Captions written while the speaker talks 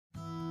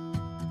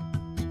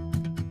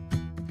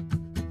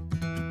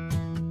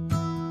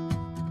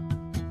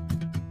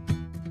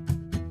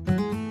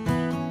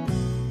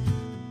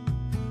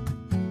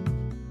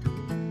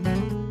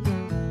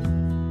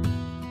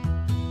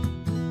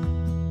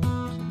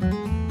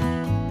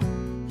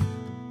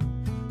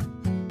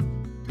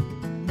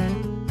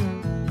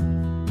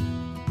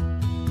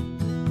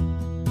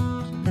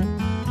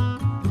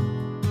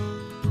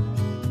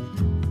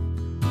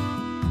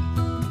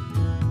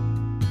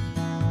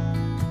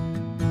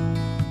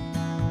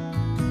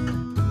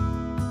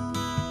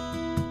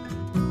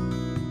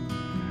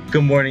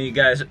Good morning, you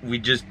guys. We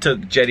just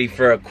took Jetty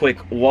for a quick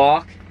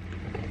walk.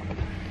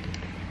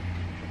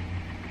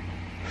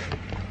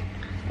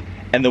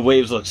 And the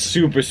waves look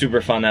super,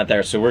 super fun out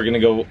there, so we're gonna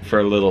go for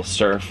a little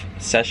surf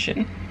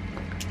session.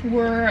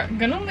 We're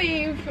gonna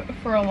leave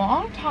for a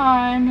long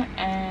time,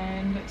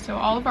 and so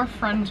all of our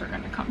friends are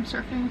gonna come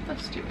surfing with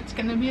us too. It's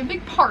gonna be a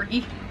big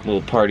party.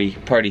 Little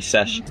party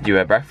session. Do you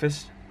have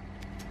breakfast?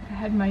 I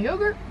had my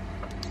yogurt.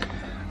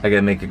 I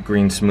gotta make a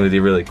green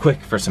smoothie really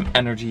quick for some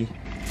energy.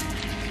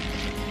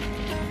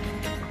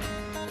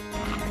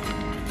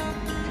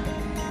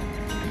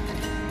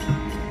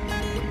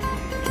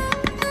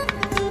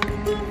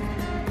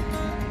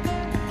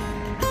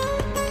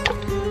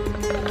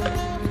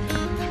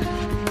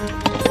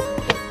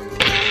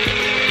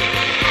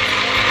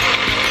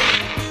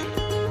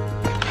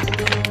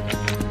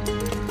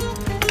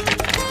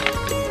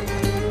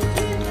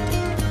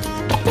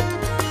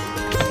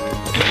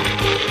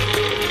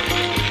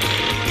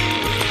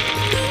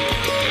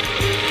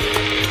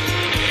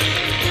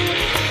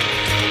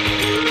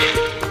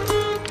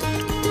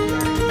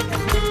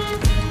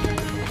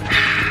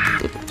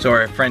 So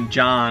our friend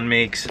John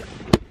makes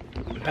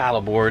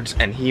paddle boards,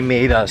 and he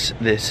made us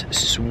this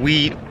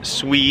sweet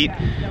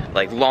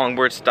like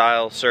longboard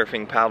style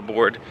surfing paddle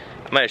board.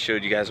 I might have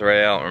showed you guys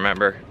already, I don't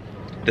remember.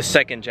 The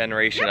second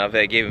generation of it.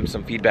 I gave him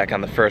some feedback on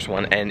the first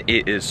one, and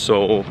it is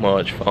so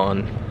much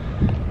fun.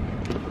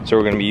 So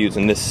we're gonna be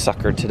using this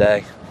sucker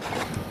today.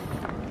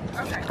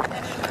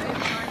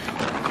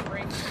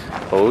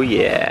 Oh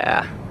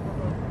yeah.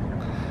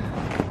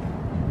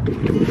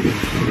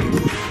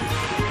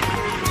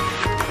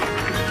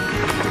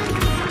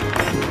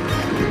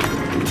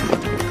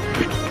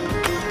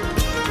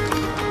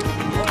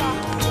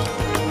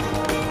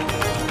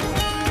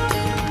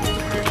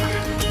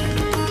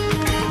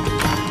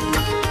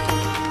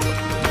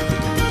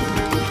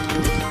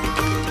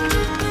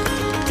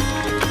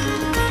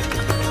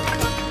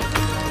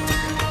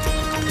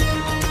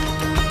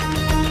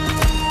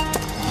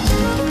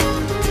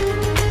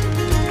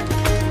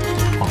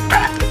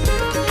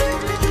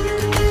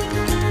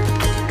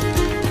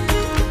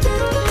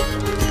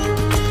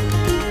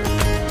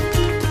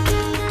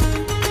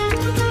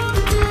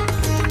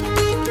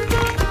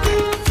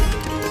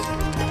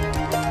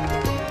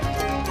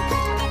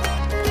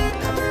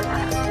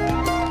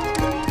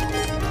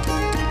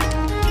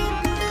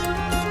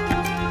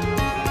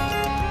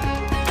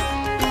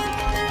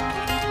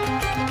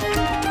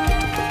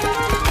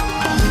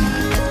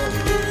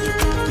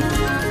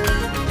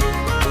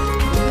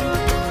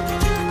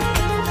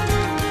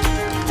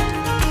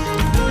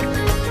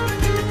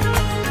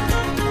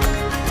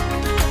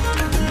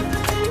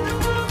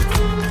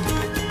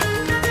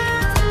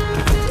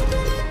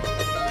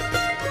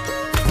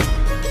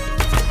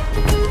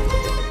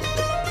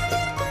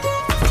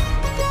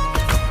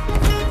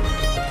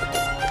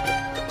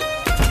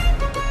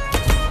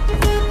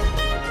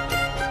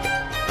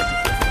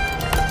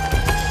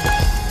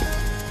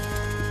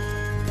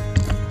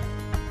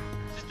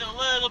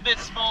 Bit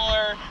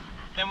smaller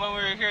than when we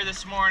were here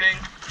this morning.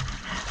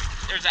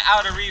 There's an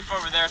outer reef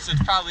over there, so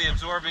it's probably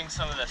absorbing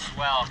some of the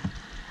swell,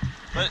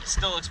 but it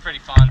still looks pretty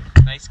fun.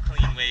 Nice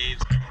clean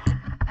waves.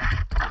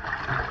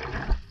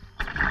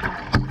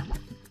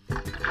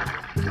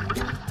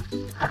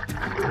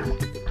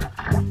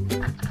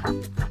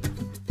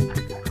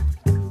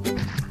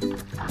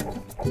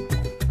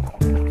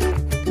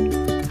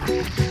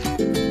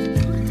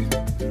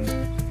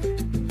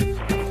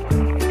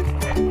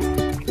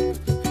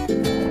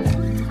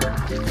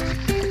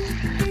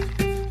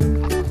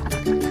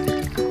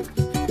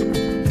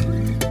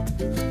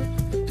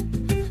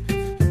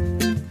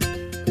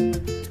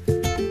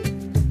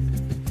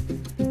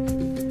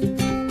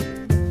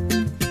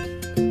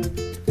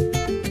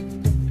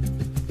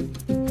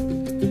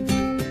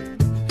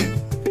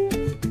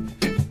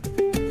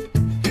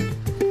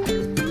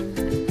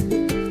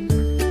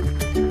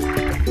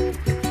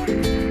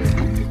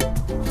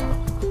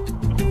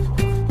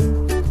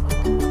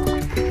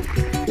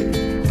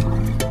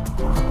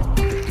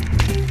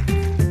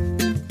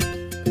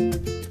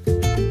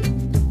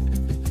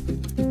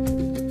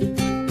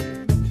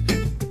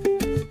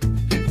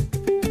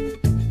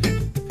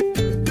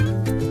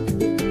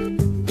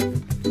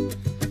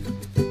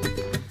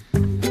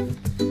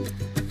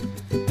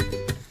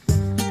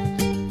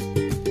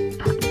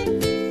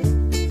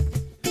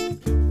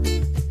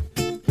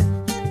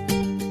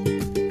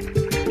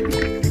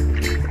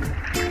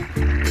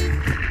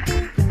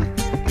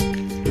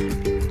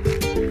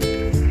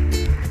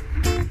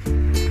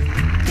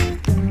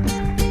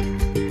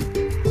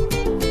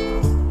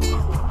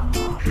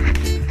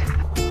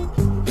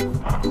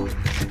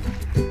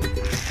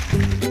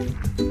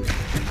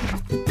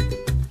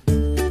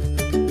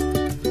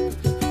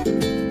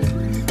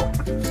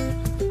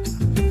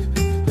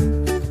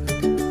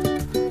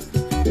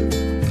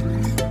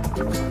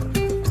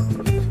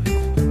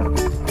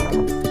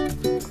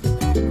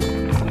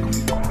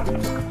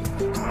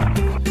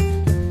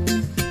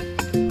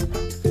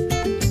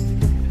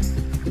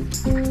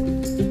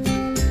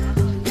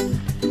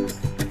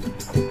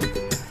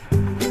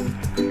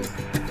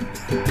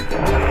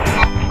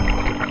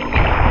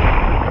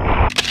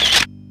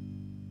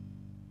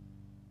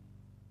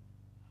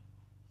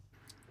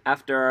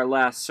 After our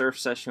last surf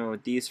session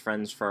with these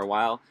friends for a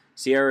while,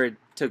 Sierra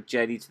took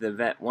Jetty to the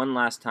vet one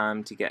last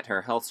time to get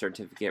her health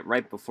certificate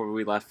right before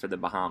we left for the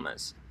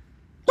Bahamas.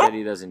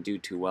 Jetty doesn't do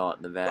too well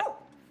at the vet,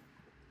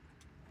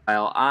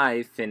 while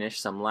I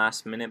finished some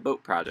last-minute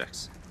boat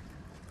projects.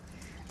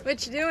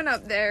 What you doing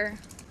up there?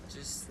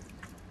 Just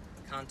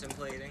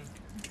contemplating.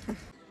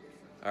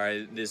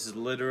 Alright, this is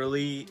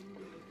literally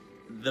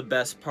the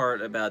best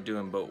part about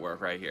doing boat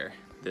work right here.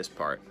 This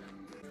part.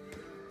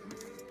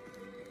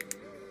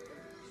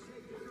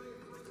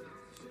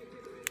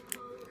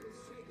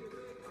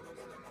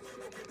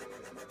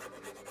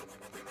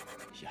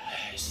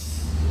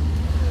 Yes.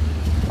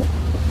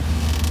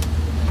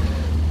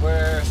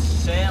 We're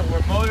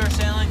motor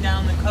sailing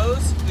down the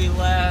coast. We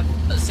left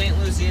St.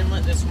 Lucie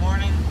Inlet this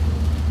morning,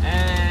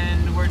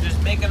 and we're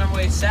just making our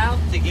way south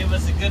to give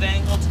us a good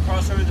angle to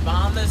cross over the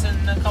Bahamas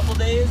in a couple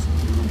days.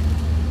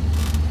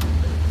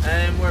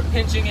 And we're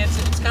pinching it.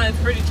 It's kind of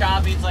pretty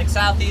choppy. It's like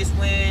southeast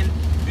wind.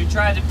 We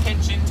try to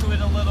pinch into it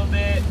a little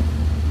bit.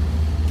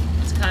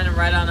 It's kind of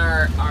right on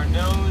our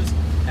nose.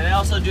 And I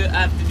also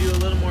have to do a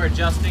little more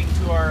adjusting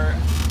to our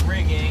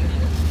rigging,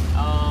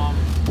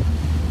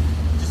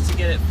 just to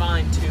get it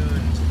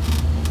fine-tuned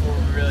before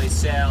we really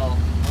sail.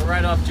 We're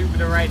right off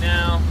Jupiter right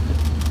now,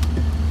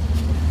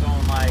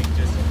 going like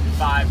just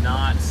 5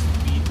 knots,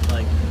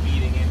 like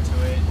beating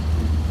into it,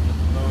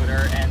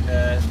 motor and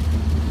a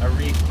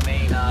reef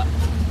main up.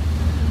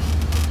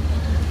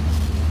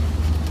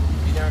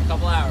 Be there in a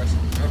couple hours.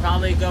 We'll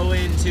probably go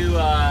into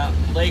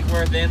Lake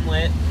Worth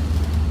Inlet,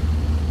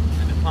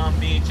 Palm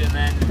Beach, and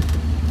then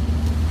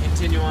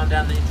continue on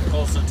down the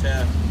Intercoastal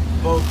to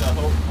Boca,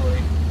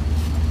 hopefully.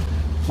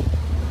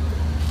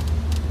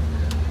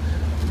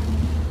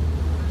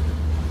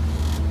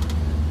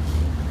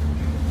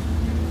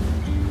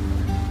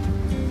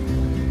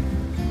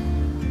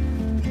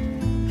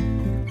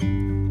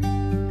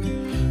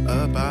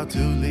 About to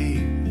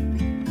leave,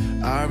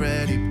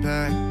 already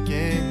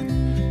packing.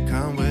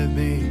 Come with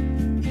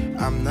me,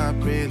 I'm not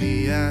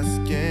really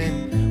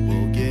asking.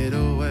 We'll get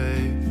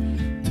away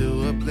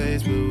to a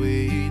place where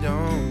we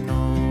don't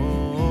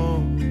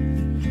know.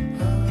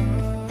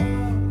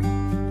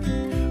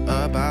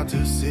 About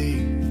to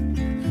see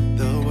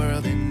the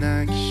world in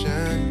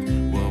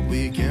action, what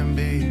we can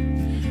be,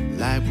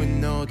 life with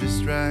no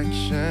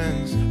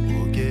distractions.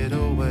 We'll get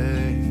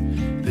away,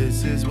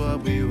 this is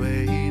what we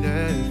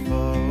waited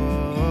for.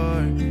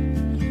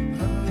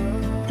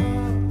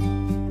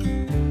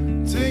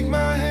 Take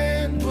my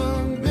hand,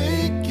 we'll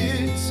make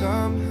it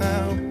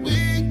somehow.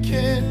 We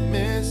can't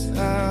miss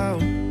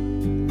out.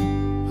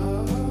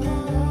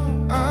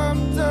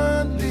 I'm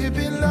done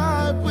living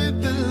life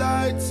with the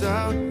lights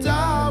out,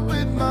 down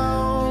with my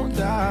own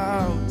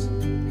doubts.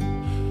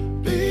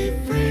 Be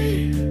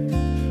free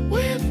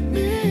with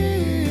me.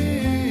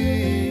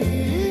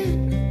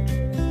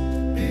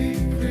 Be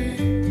free.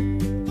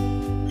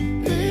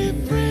 Be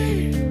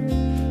free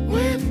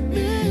with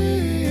me.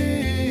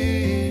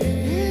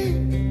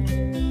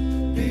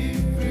 Be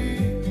free.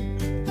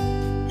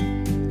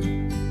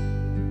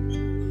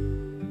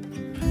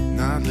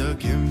 Not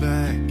looking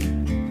back,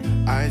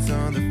 eyes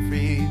on the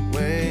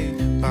freeway,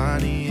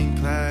 Bonnie and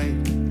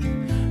Clyde,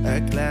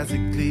 a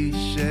classic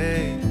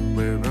cliche.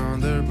 We're on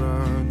the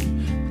run,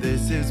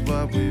 this is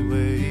what we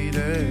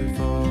waited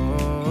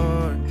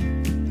for.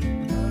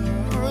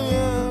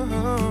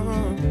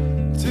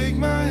 Take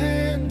my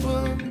hand,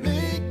 we'll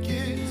make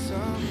it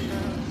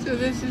somehow. So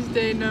this is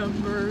day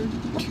number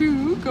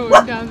 2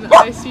 going down the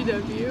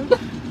ICW.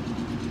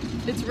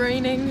 It's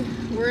raining,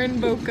 we're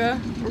in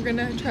Boca. We're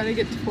gonna try to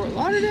get to Fort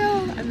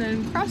Lauderdale and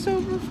then cross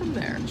over from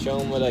there. Show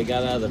them what I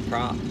got out of the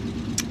prop.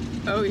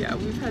 Oh yeah,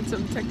 we've had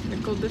some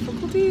technical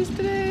difficulties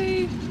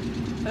today.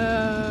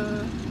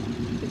 I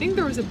think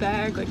there was a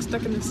bag like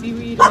stuck in the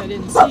seaweed and I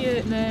didn't see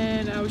it, and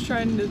then I was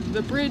trying to,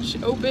 the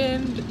bridge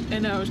opened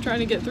and I was trying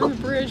to get through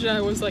the bridge and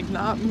I was like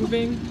not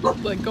moving,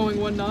 like going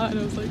 1 knot, and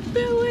I was like,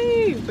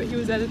 Billy! But he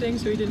was editing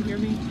so he didn't hear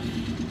me.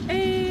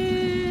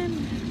 And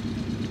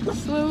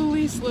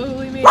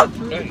slowly made it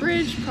through the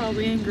bridge,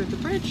 probably angered the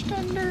bridge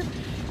tender,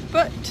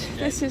 but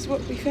this is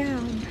what we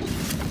found.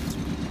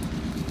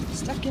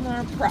 Stuck in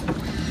our prop.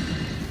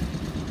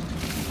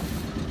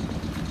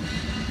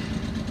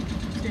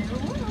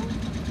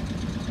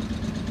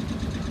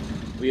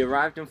 We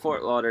arrived in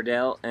Fort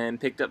Lauderdale and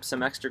picked up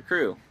some extra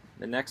crew.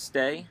 The next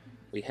day,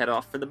 we head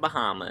off for the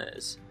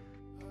Bahamas.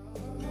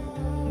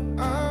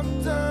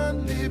 I'm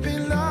done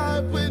living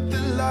life with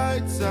the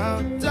lights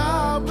out,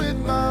 down with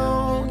my own